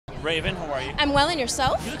Raven, how are you? I'm well, and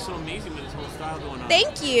yourself? You look so amazing with this whole style going on.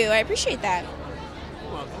 Thank you. I appreciate that.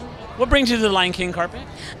 You're welcome. What brings you to the Lion King carpet?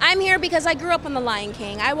 I'm here because I grew up on The Lion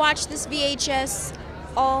King. I watched this VHS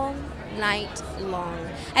all night long.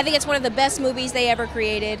 I think it's one of the best movies they ever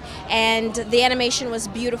created, and the animation was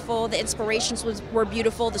beautiful, the inspirations were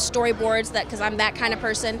beautiful, the storyboards, because I'm that kind of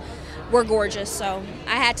person, were gorgeous, so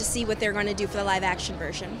I had to see what they're going to do for the live action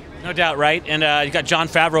version. No doubt, right? And you got Jon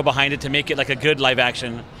Favreau behind it to make it like a good live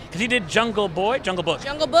action. Because he did Jungle Book. Jungle Book?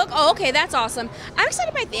 Oh, okay, that's awesome. I'm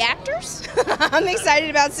excited about the actors. I'm excited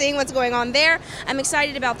about seeing what's going on there. I'm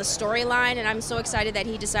excited about the storyline, and I'm so excited that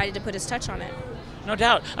he decided to put his touch on it. No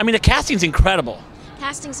doubt. I mean, the casting's incredible.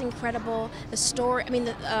 Casting's incredible. The story, I mean,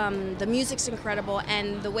 the music's incredible,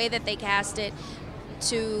 and the way that they cast it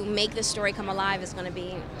to make this story come alive is going to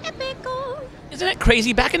be epic. Isn't it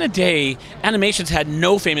crazy? Back in the day, animations had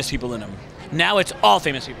no famous people in them. Now it's all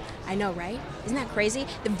famous people. I know, right? Isn't that crazy?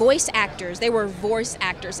 The voice actors, they were voice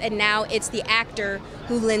actors, and now it's the actor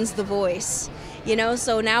who lends the voice. You know,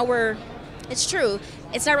 so now it's true.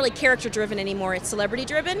 It's not really character driven anymore, it's celebrity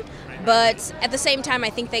driven, but at the same time I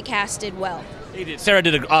think they casted well. They did. Sarah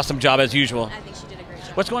did an awesome job as usual. I think she did a great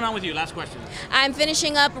job. What's going on with you? Last question. I'm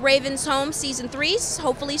finishing up Raven's Home Season 3,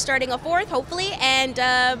 hopefully starting a 4th, hopefully, and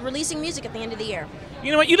releasing music at the end of the year.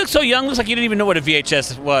 You know what? You look so young, looks like you didn't even know what a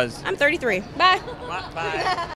VHS was. I'm 33. Bye. Bye.